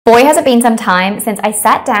Boy, has it been some time since I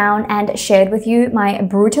sat down and shared with you my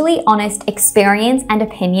brutally honest experience and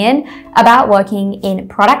opinion about working in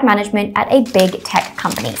product management at a big tech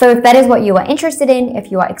company. So if that is what you are interested in,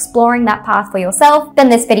 if you are exploring that path for yourself, then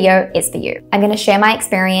this video is for you. I'm going to share my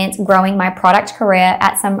experience growing my product career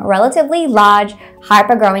at some relatively large,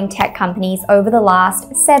 hyper-growing tech companies over the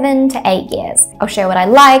last 7 to 8 years. I'll share what I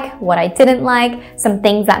like, what I didn't like, some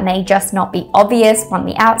things that may just not be obvious from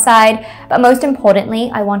the outside, but most importantly,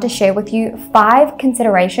 I want to share with you 5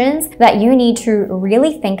 considerations that you need to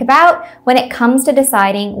really think about when it comes to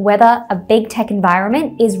deciding whether a big tech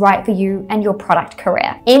environment is right for you and your product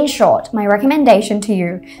career. In short, my recommendation to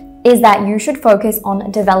you is that you should focus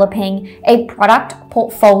on developing a product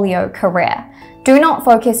portfolio career. Do not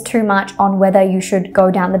focus too much on whether you should go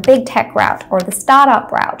down the big tech route or the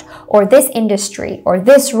startup route or this industry or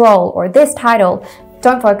this role or this title.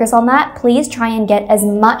 Don't focus on that. Please try and get as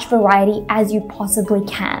much variety as you possibly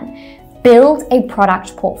can. Build a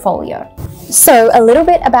product portfolio. So a little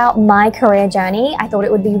bit about my career journey. I thought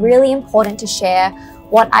it would be really important to share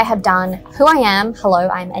what I have done, who I am. Hello,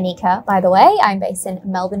 I'm Anika, by the way. I'm based in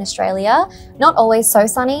Melbourne, Australia. Not always so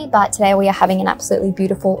sunny, but today we are having an absolutely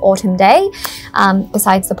beautiful autumn day.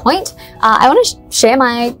 Besides the point, I want to share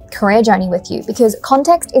my career journey with you because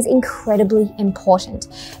context is incredibly important.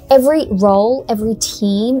 Every role, every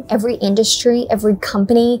team, every industry, every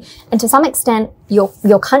company, and to some extent,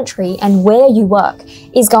 your country and where you work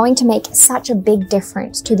is going to make such a big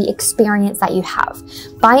difference to the experience that you have.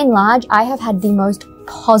 By and large, I have had the most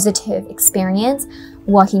positive experience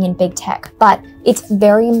working in big tech, but it's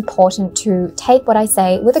very important to take what I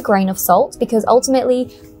say with a grain of salt because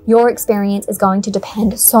ultimately your experience is going to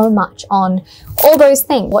depend so much on all those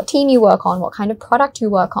things. What team you work on, what kind of product you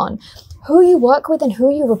work on, who you work with and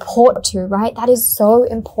who you report to, right? That is so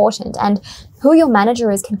important. And who your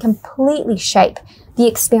manager is can completely shape the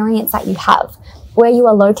experience that you have, where you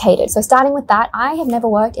are located. So starting with that, I have never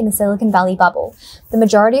worked in the Silicon Valley bubble. The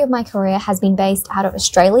majority of my career has been based out of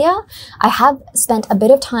Australia. I have spent a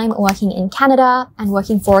bit of time working in Canada and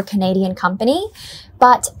working for a Canadian company.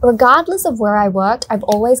 But regardless of where I worked, I've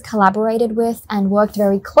always collaborated with and worked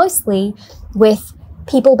very closely with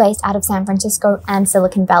people based out of San Francisco and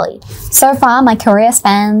Silicon Valley. So far, my career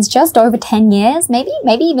spans just over 10 years, maybe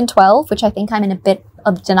even 12, which I think I'm in a bit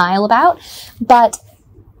of denial about. But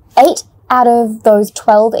 8 out of those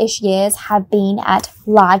 12-ish years have been at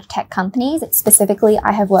large tech companies. Specifically,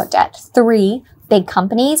 I have worked at 3 big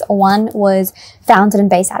companies. One was founded and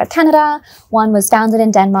based out of Canada. One was founded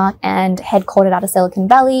in Denmark and headquartered out of Silicon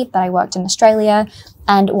Valley, but I worked in Australia.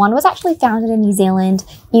 And one was actually founded in New Zealand.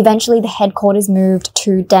 Eventually, the headquarters moved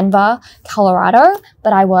to Denver, Colorado,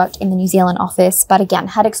 but I worked in the New Zealand office, but again,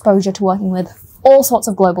 had exposure to working with all sorts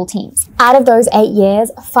of global teams. Out of those 8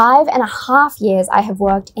 years, 5.5 years I have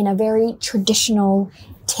worked in a very traditional,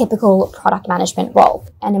 typical product management role.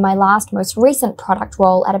 And in my most recent product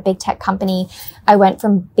role at a big tech company, I went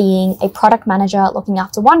from being a product manager looking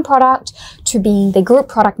after one product to being the group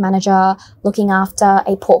product manager looking after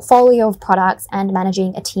a portfolio of products and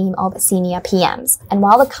managing a team of senior PMs. And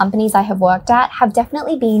while the companies I have worked at have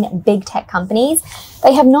definitely been big tech companies,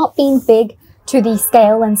 they have not been big to the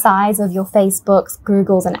scale and size of your Facebooks,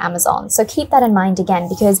 Googles, and Amazons. So keep that in mind again,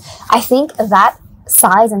 because I think that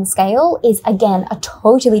size and scale is, again, a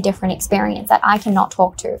totally different experience that I cannot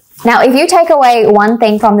talk to. Now, if you take away one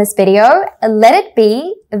thing from this video, let it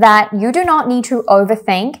be that you do not need to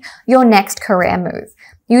overthink your next career move.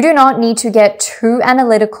 You do not need to get too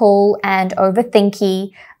analytical and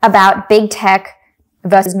overthinky about big tech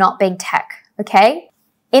versus not big tech, okay?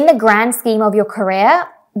 In the grand scheme of your career,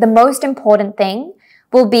 the most important thing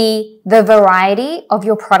will be the variety of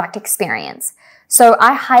your product experience. So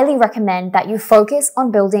I highly recommend that you focus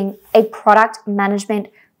on building a product management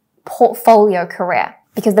portfolio career,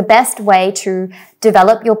 because the best way to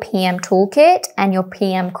develop your PM toolkit and your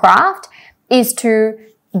PM craft is to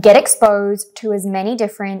get exposed to as many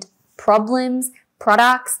different problems,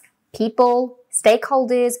 products, people,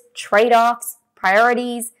 stakeholders, trade-offs,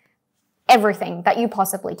 priorities, everything that you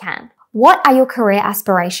possibly can. What are your career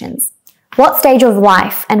aspirations? What stage of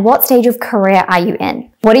life and what stage of career are you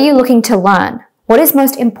in? What are you looking to learn? What is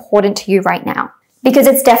most important to you right now? Because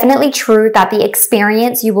it's definitely true that the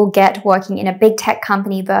experience you will get working in a big tech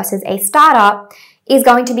company versus a startup is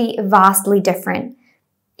going to be vastly different.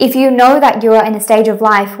 If you know that you're in a stage of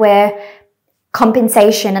life where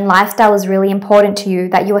compensation and lifestyle is really important to you,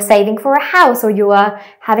 that you are saving for a house or you are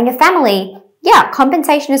having a family, yeah,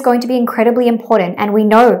 compensation is going to be incredibly important. And we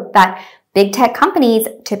know that big tech companies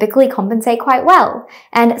typically compensate quite well,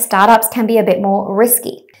 and startups can be a bit more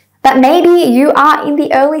risky. But maybe you are in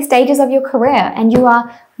the early stages of your career and you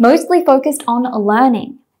are mostly focused on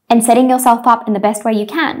learning and setting yourself up in the best way you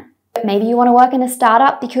can. Maybe you want to work in a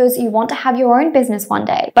startup because you want to have your own business one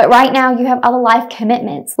day. But right now you have other life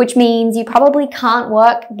commitments, which means you probably can't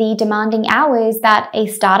work the demanding hours that a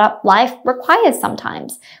startup life requires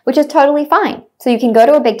sometimes, which is totally fine. So you can go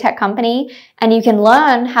to a big tech company and you can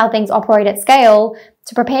learn how things operate at scale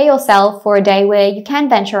to prepare yourself for a day where you can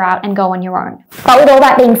venture out and go on your own. But with all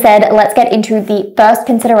that being said, let's get into the first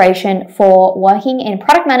consideration for working in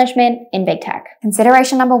product management in big tech.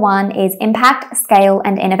 Consideration number one is impact, scale,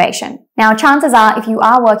 and innovation. Now, chances are if you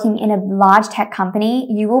are working in a large tech company,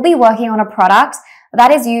 you will be working on a product that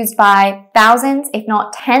is used by thousands, if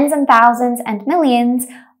not tens and thousands and millions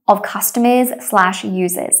of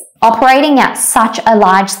customers/users. Operating at such a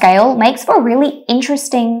large scale makes for really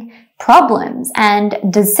interesting problems and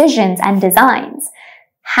decisions and designs.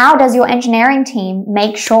 How does your engineering team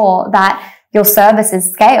make sure that your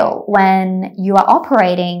services scale when you are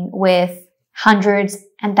operating with hundreds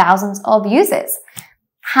and thousands of users?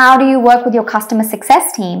 How do you work with your customer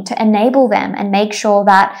success team to enable them and make sure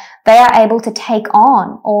that they are able to take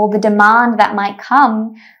on all the demand that might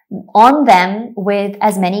come on them with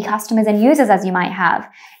as many customers and users as you might have?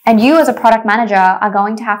 And you as a product manager are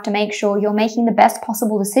going to have to make sure you're making the best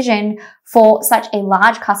possible decision for such a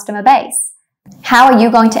large customer base. How are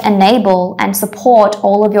you going to enable and support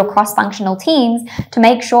all of your cross-functional teams to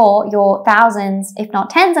make sure your thousands, if not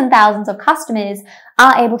tens and thousands of customers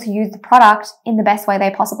are able to use the product in the best way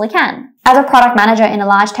they possibly can? As a product manager in a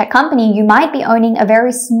large tech company, you might be owning a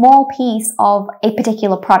very small piece of a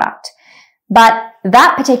particular product, but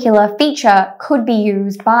that particular feature could be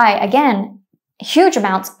used by, again, huge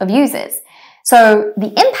amounts of users. So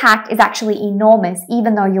the impact is actually enormous,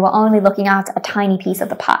 even though you are only looking at a tiny piece of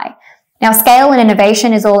the pie. Now, scale and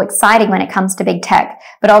innovation is all exciting when it comes to big tech,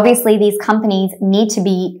 but obviously these companies need to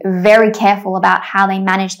be very careful about how they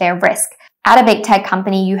manage their risk. At a big tech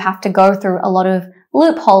company, you have to go through a lot of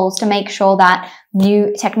loopholes to make sure that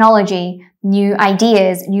new technology, new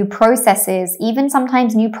ideas, new processes, even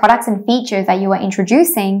sometimes new products and features that you are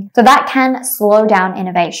introducing, so that can slow down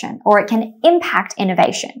innovation or it can impact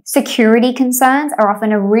innovation. Security concerns are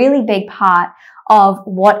often a really big part of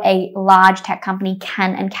what a large tech company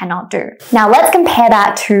can and cannot do. Now let's compare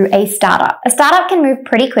that to a startup. A startup can move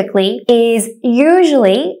pretty quickly, is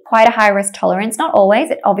usually quite a high risk tolerance, not always,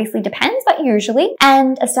 it obviously depends, but usually.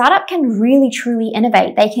 And a startup can really truly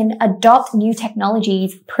innovate. They can adopt new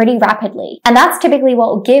technologies pretty rapidly. And that's typically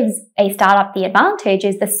what gives a startup the advantage,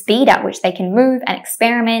 is the speed at which they can move and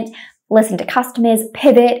experiment, listen to customers,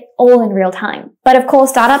 pivot, all in real time. But of course,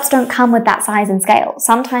 startups don't come with that size and scale.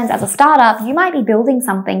 Sometimes as a startup, you might be building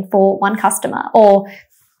something for one customer or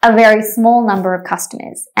a very small number of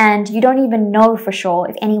customers, and you don't even know for sure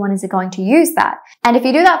if anyone is going to use that. And if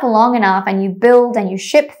you do that for long enough and you build and you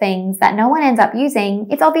ship things that no one ends up using,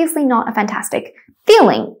 it's obviously not a fantastic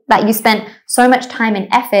feeling that you spent so much time and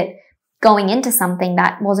effort going into something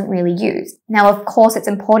that wasn't really used. Now, of course, it's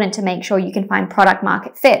important to make sure you can find product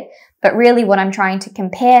market fit, but really what I'm trying to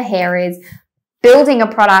compare here is building a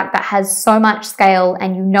product that has so much scale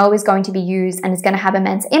and you know is going to be used and is going to have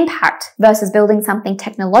immense impact versus building something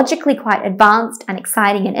technologically quite advanced and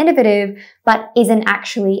exciting and innovative, but isn't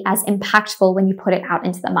actually as impactful when you put it out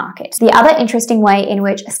into the market. The other interesting way in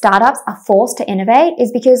which startups are forced to innovate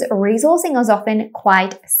is because resourcing is often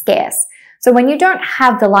quite scarce. So when you don't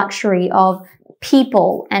have the luxury of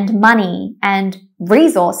people and money and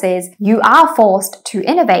resources, you are forced to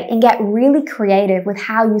innovate and get really creative with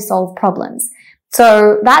how you solve problems.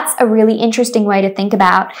 So that's a really interesting way to think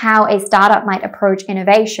about how a startup might approach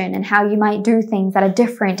innovation and how you might do things that are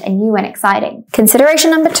different and new and exciting. Consideration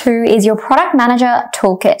number 2 is your product manager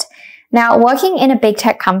toolkit. Now, working in a big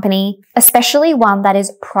tech company, especially one that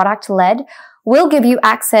is product-led, will give you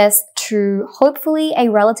access to hopefully a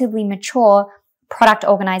relatively mature product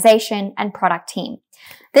organization and product team.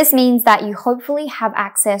 This means that you hopefully have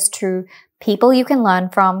access to people you can learn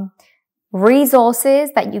from,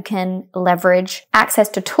 resources that you can leverage, access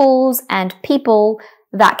to tools and people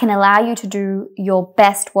that can allow you to do your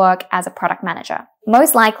best work as a product manager.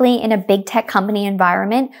 Most likely in a big tech company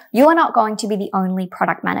environment, you are not going to be the only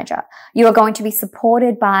product manager. You are going to be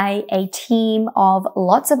supported by a team of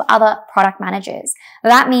lots of other product managers.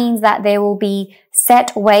 That means that there will be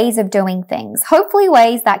set ways of doing things, hopefully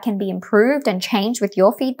ways that can be improved and changed with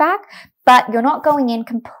your feedback, but you're not going in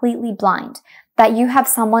completely blind. that you have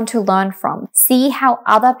someone to learn from. See how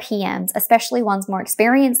other PMs, especially ones more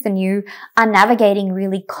experienced than you, are navigating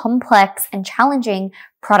really complex and challenging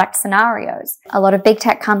product scenarios. A lot of big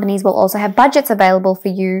tech companies will also have budgets available for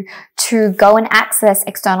you to go and access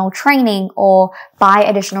external training or buy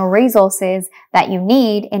additional resources that you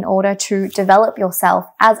need in order to develop yourself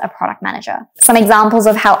as a product manager. Some examples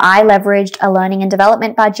of how I leveraged a learning and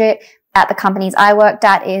development budget at the companies I worked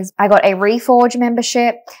at is I got a Reforge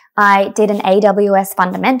membership. I did an AWS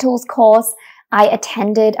fundamentals course. I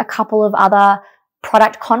attended a couple of other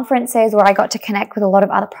product conferences where I got to connect with a lot of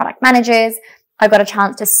other product managers. I got a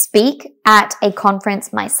chance to speak at a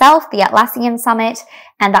conference myself, the Atlassian Summit,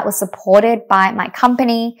 and that was supported by my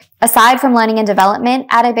company. Aside from learning and development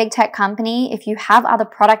at a big tech company, if you have other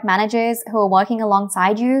product managers who are working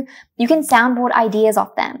alongside you, you can soundboard ideas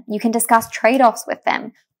off them. You can discuss trade-offs with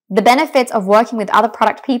them. The benefits of working with other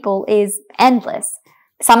product people is endless.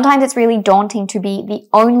 Sometimes it's really daunting to be the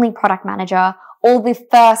only product manager or the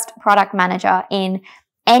first product manager in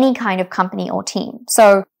any kind of company or team.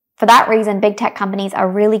 So for that reason, big tech companies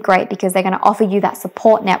are really great because they're going to offer you that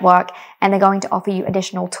support network and they're going to offer you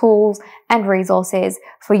additional tools and resources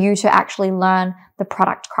for you to actually learn the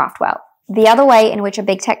product craft well. The other way in which a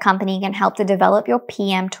big tech company can help to develop your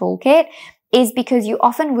PM toolkit is because you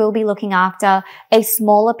often will be looking after a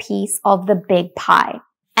smaller piece of the big pie.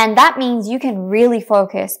 And that means you can really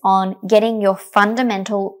focus on getting your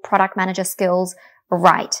fundamental product manager skills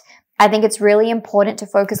right. I think it's really important to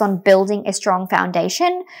focus on building a strong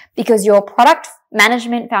foundation because your product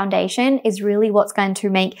management foundation is really what's going to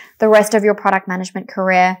make the rest of your product management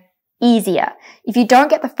career easier. If you don't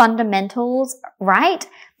get the fundamentals right,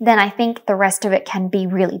 then I think the rest of it can be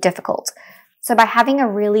really difficult. So by having a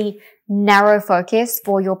really narrow focus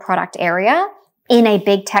for your product area in a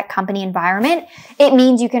big tech company environment, it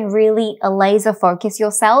means you can really laser focus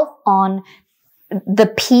yourself on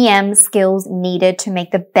the PM skills needed to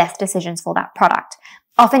make the best decisions for that product.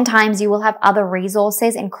 Oftentimes, you will have other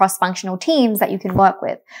resources in cross-functional teams that you can work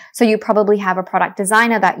with. So you probably have a product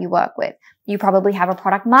designer that you work with. You probably have a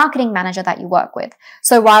product marketing manager that you work with.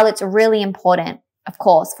 So while it's really important, of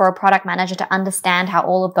course, for a product manager to understand how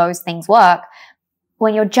all of those things work,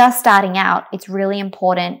 when you're just starting out, it's really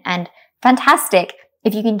important and fantastic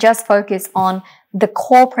if you can just focus on the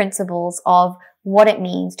core principles of what it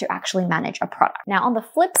means to actually manage a product. Now, on the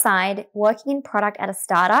flip side, working in product at a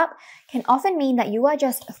startup can often mean that you are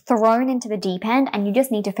just thrown into the deep end and you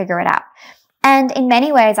just need to figure it out. And in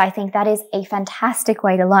many ways, I think that is a fantastic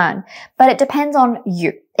way to learn, but it depends on you.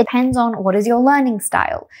 It depends on what is your learning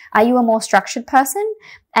style. Are you a more structured person?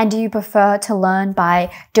 And do you prefer to learn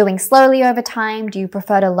by doing slowly over time? Do you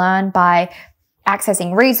prefer to learn by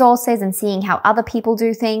accessing resources and seeing how other people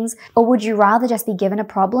do things? Or would you rather just be given a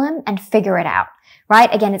problem and figure it out,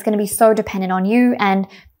 right? Again, it's going to be so dependent on you, and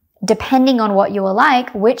depending on what you are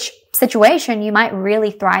like, which situation you might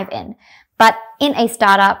really thrive in. But in a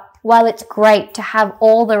startup, while it's great to have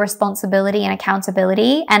all the responsibility and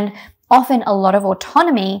accountability and often a lot of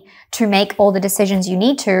autonomy to make all the decisions you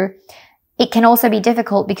need to, it can also be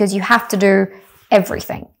difficult because you have to do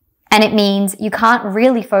everything. And it means you can't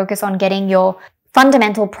really focus on getting your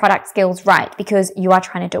fundamental product skills right because you are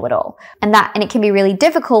trying to do it all. And it can be really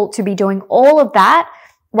difficult to be doing all of that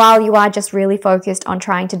while you are just really focused on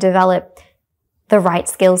trying to develop the right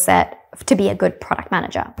skill set to be a good product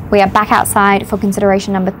manager. We are back outside for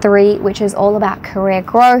consideration number 3, which is all about career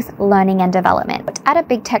growth, learning and development. At a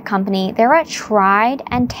big tech company, there are tried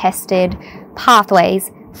and tested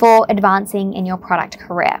pathways for advancing in your product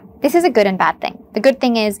career. This is a good and bad thing. The good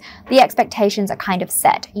thing is the expectations are kind of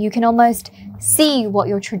set. You can almost see what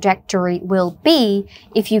your trajectory will be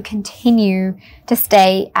if you continue to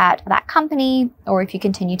stay at that company or if you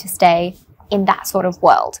continue to stay in that sort of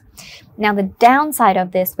world. Now, the downside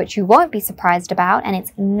of this, which you won't be surprised about, and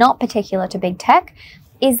it's not particular to big tech,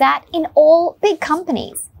 is that in all big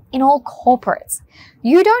companies, in all corporates,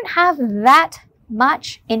 you don't have that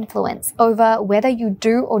much influence over whether you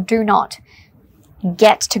do or do not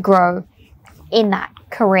get to grow in that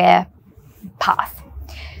career path.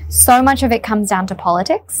 So much of it comes down to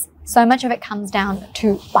politics. So much of it comes down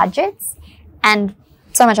to budgets and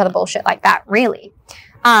so much other bullshit like that, really.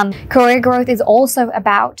 Career growth is also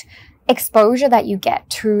about exposure that you get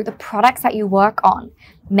to the products that you work on.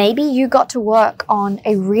 Maybe you got to work on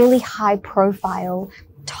a really high profile,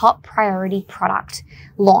 top priority product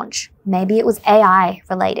launch. Maybe it was AI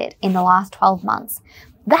related in the last 12 months.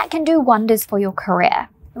 That can do wonders for your career.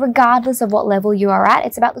 Regardless of what level you are at,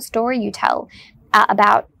 it's about the story you tell,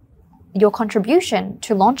 about your contribution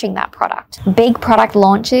to launching that product. Big product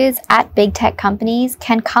launches at big tech companies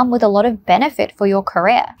can come with a lot of benefit for your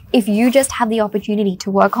career. If you just have the opportunity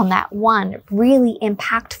to work on that one really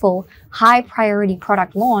impactful, high priority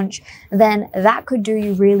product launch, then that could do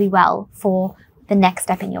you really well for the next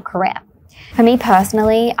step in your career. For me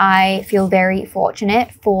personally, I feel very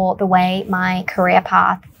fortunate for the way my career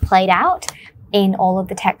path played out in all of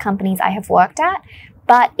the tech companies I have worked at.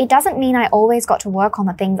 But it doesn't mean I always got to work on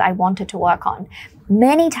the things I wanted to work on.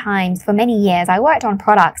 Many times, for many years, I worked on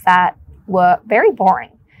products that were very boring,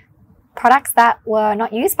 products that were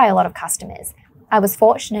not used by a lot of customers. I was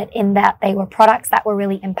fortunate in that they were products that were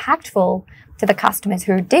really impactful to the customers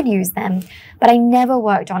who did use them, but I never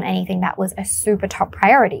worked on anything that was a super top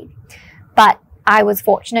priority. But I was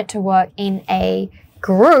fortunate to work in a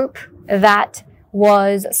group that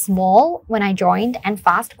was small when I joined and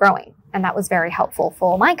fast growing. And that was very helpful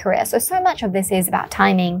for my career. So much of this is about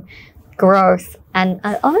timing, growth, and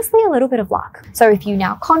honestly, a little bit of luck. So if you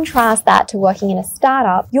now contrast that to working in a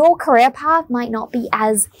startup, your career path might not be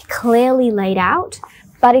as clearly laid out.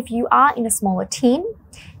 But if you are in a smaller team,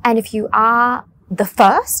 and if you are the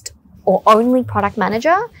first or only product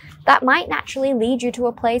manager, that might naturally lead you to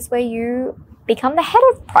a place where you become the head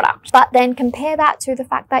of product. But then compare that to the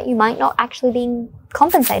fact that you might not actually be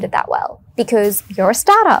compensated that well because you're a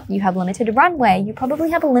startup, you have limited runway, you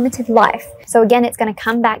probably have a limited life. So again, it's going to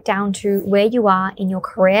come back down to where you are in your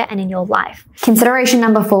career and in your life. Consideration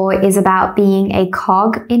number 4 is about being a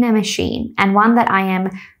cog in a machine, and one that I am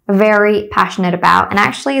very passionate about, and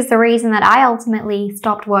actually is the reason that I ultimately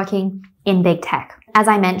stopped working in big tech. As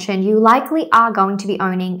I mentioned, you likely are going to be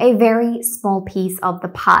owning a very small piece of the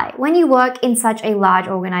pie when you work in such a large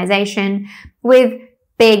organization with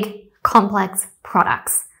big, complex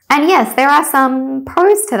products. And yes, there are some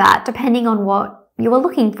pros to that depending on what you are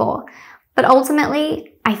looking for. But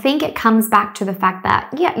ultimately, I think it comes back to the fact that,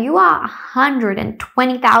 yeah, you are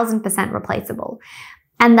 120,000% replaceable.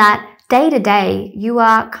 And that day to day, you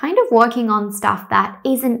are kind of working on stuff that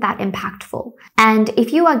isn't that impactful. And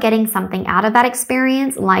if you are getting something out of that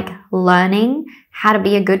experience, like learning how to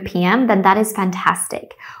be a good PM, then that is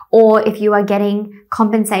fantastic. Or if you are getting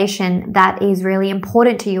compensation that is really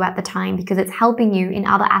important to you at the time because it's helping you in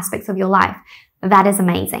other aspects of your life, that is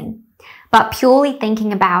amazing. But purely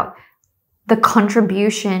thinking about the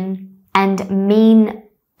contribution and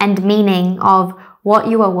meaning of what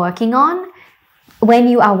you are working on, when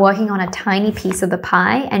you are working on a tiny piece of the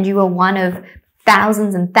pie and you are one of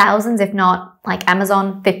thousands and thousands, if not like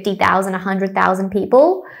Amazon, 50,000, 100,000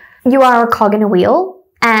 people, you are a cog in a wheel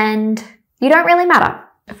and you don't really matter.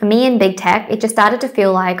 For me in big tech, it just started to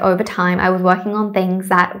feel like over time I was working on things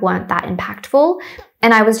that weren't that impactful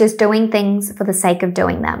and I was just doing things for the sake of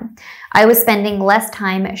doing them. I was spending less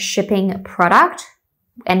time shipping product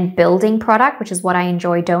and building product, which is what I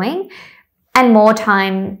enjoy doing, and more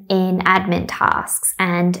time in admin tasks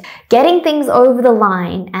and getting things over the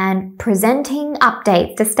line and presenting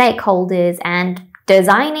updates to stakeholders and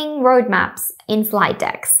designing roadmaps in slide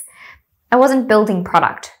decks. I wasn't building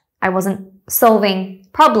product. I wasn't solving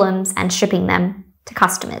problems and shipping them to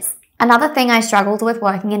customers. Another thing I struggled with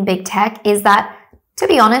working in big tech is that, to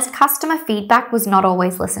be honest, customer feedback was not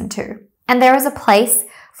always listened to. And there is a place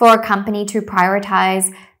for a company to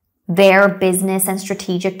prioritize their business and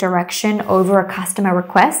strategic direction over a customer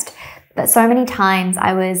request. But so many times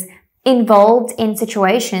I was involved in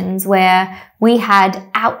situations where we had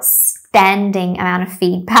outstanding amount of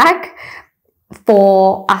feedback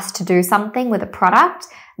for us to do something with a product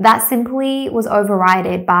that simply was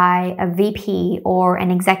overridden by a VP or an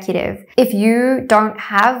executive. If you don't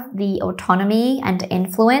have the autonomy and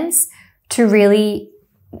influence to really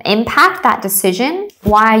impact that decision,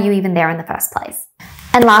 why are you even there in the first place?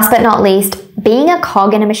 And last but not least, being a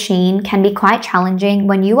cog in a machine can be quite challenging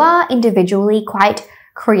when you are individually quite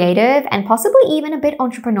creative and possibly even a bit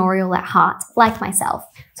entrepreneurial at heart, like myself.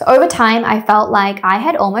 So over time, I felt like I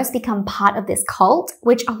had almost become part of this cult,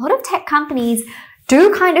 which a lot of tech companies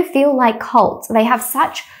do kind of feel like cults. They have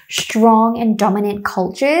such strong and dominant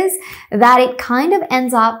cultures that it kind of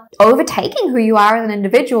ends up overtaking who you are as an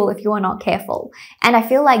individual if you are not careful. And I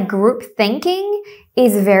feel like group thinking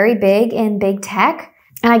is very big in big tech.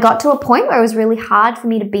 And I got to a point where it was really hard for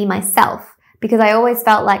me to be myself because I always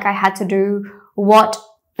felt like I had to do what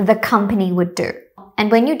the company would do.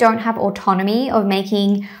 And when you don't have autonomy of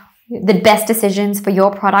making the best decisions for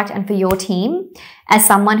your product and for your team, as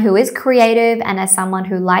someone who is creative and as someone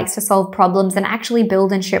who likes to solve problems and actually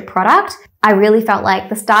build and ship product, I really felt like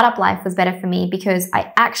the startup life was better for me because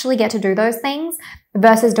I actually get to do those things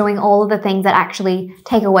versus doing all of the things that actually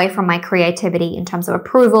take away from my creativity in terms of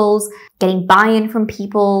approvals, getting buy-in from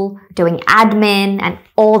people, doing admin, and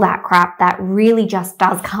all that crap that really just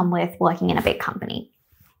does come with working in a big company.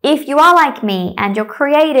 If you are like me and you're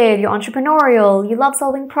creative, you're entrepreneurial, you love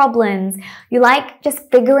solving problems, you like just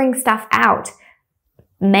figuring stuff out,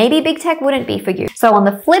 maybe big tech wouldn't be for you. So on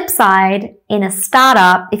the flip side, in a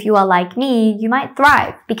startup, if you are like me, you might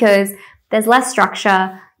thrive because there's less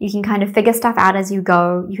structure. You can kind of figure stuff out as you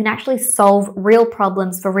go. You can actually solve real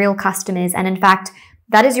problems for real customers. And in fact,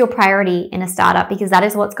 that is your priority in a startup because that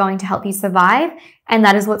is what's going to help you survive and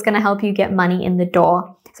that is what's going to help you get money in the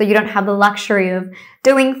door. So you don't have the luxury of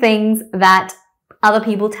doing things that other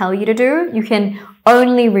people tell you to do. You can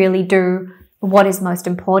only really do what is most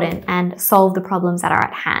important and solve the problems that are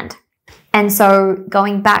at hand. And so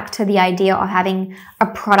going back to the idea of having a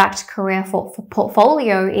product career for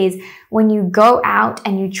portfolio is when you go out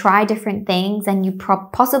and you try different things and you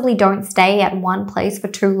possibly don't stay at one place for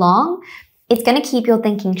too long, it's going to keep your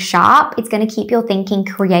thinking sharp. It's going to keep your thinking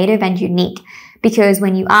creative and unique. Because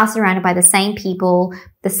when you are surrounded by the same people,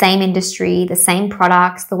 the same industry, the same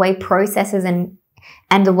products, the way processes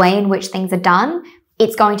and the way in which things are done,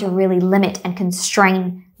 it's going to really limit and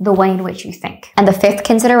constrain the way in which you think. And the fifth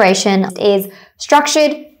consideration is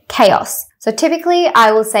structured chaos. So typically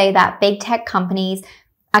I will say that big tech companies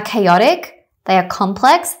are chaotic, they are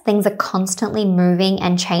complex, things are constantly moving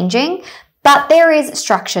and changing, but there is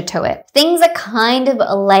structure to it. Things are kind of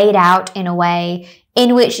laid out in a way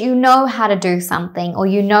in which you know how to do something or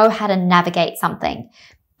you know how to navigate something,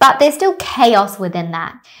 but there's still chaos within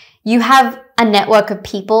that. You have a network of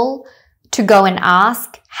people to go and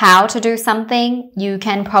ask how to do something. You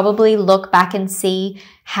can probably look back and see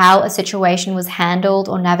how a situation was handled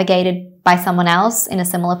or navigated by someone else in a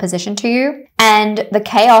similar position to you. And the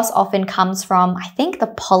chaos often comes from, I think, the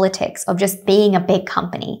politics of just being a big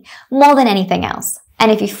company more than anything else. And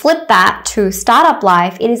if you flip that to startup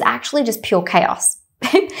life, it is actually just pure chaos.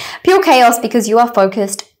 Pure chaos because you are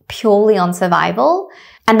focused purely on survival.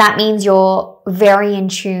 And that means you're very in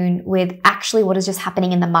tune with actually what is just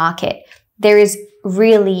happening in the market. There is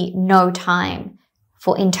really no time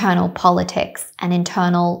for internal politics and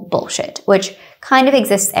internal bullshit, which kind of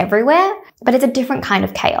exists everywhere, but it's a different kind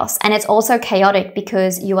of chaos. And it's also chaotic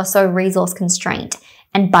because you are so resource constrained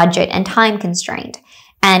and budget and time constrained.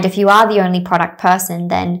 And if you are the only product person,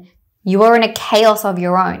 then you are in a chaos of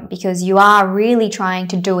your own because you are really trying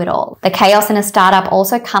to do it all. The chaos in a startup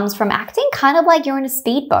also comes from acting kind of like you're in a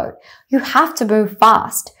speedboat. You have to move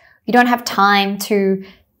fast. You don't have time to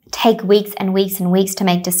take weeks and weeks and weeks to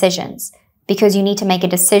make decisions because you need to make a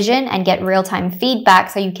decision and get real-time feedback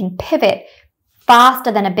so you can pivot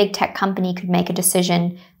faster than a big tech company could make a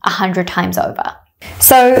decision 100 times over.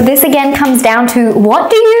 So this again comes down to what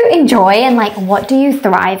do you enjoy and what do you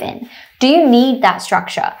thrive in? Do you need that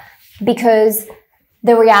structure? Because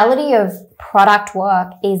the reality of product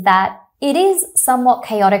work is that it is somewhat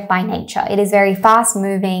chaotic by nature. It is very fast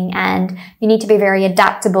moving and you need to be very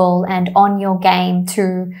adaptable and on your game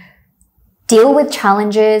to deal with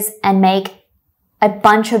challenges and make a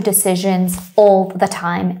bunch of decisions all the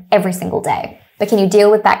time, every single day. But can you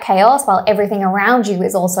deal with that chaos while everything around you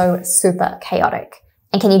is also super chaotic?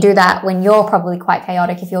 And can you do that when you're probably quite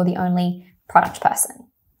chaotic if you're the only product person?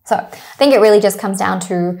 So I think it really just comes down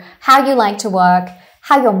to how you like to work,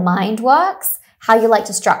 how your mind works, how you like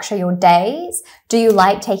to structure your days. Do you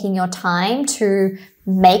like taking your time to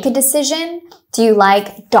make a decision? Do you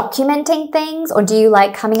like documenting things? Or do you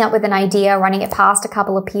like coming up with an idea, running it past a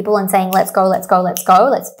couple of people and saying, let's go, let's go, let's go.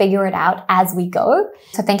 Let's figure it out as we go.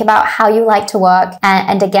 So think about how you like to work.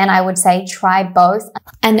 And again, I would say try both.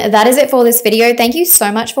 And that is it for this video. Thank you so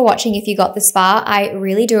much for watching if you got this far. I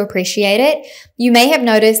really do appreciate it. You may have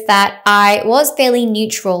noticed that I was fairly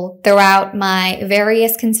neutral throughout my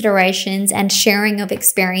various considerations and sharing of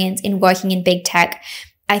experience in working in big tech.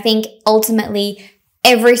 I think ultimately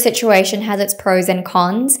every situation has its pros and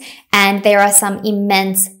cons, and there are some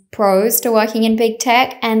immense pros to working in big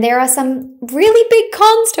tech, and there are some really big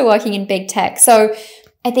cons to working in big tech. So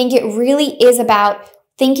I think it really is about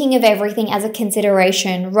thinking of everything as a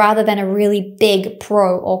consideration rather than a really big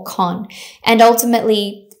pro or con, and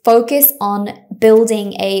ultimately focus on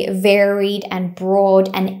building a varied and broad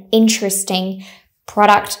and interesting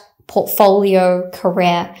product portfolio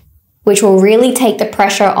career, which will really take the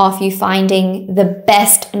pressure off you finding the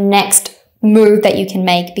best next move that you can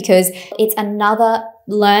make, because it's another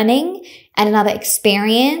learning and another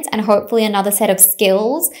experience and hopefully another set of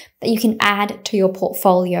skills that you can add to your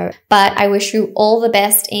portfolio. But I wish you all the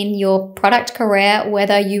best in your product career,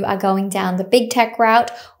 whether you are going down the big tech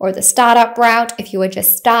route or the startup route, if you are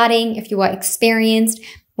just starting, if you are experienced,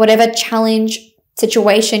 whatever challenge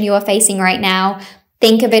situation you are facing right now,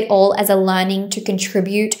 think of it all as a learning to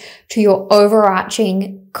contribute to your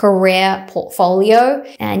overarching career portfolio.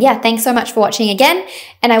 And yeah, thanks so much for watching again,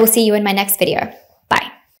 and I will see you in my next video.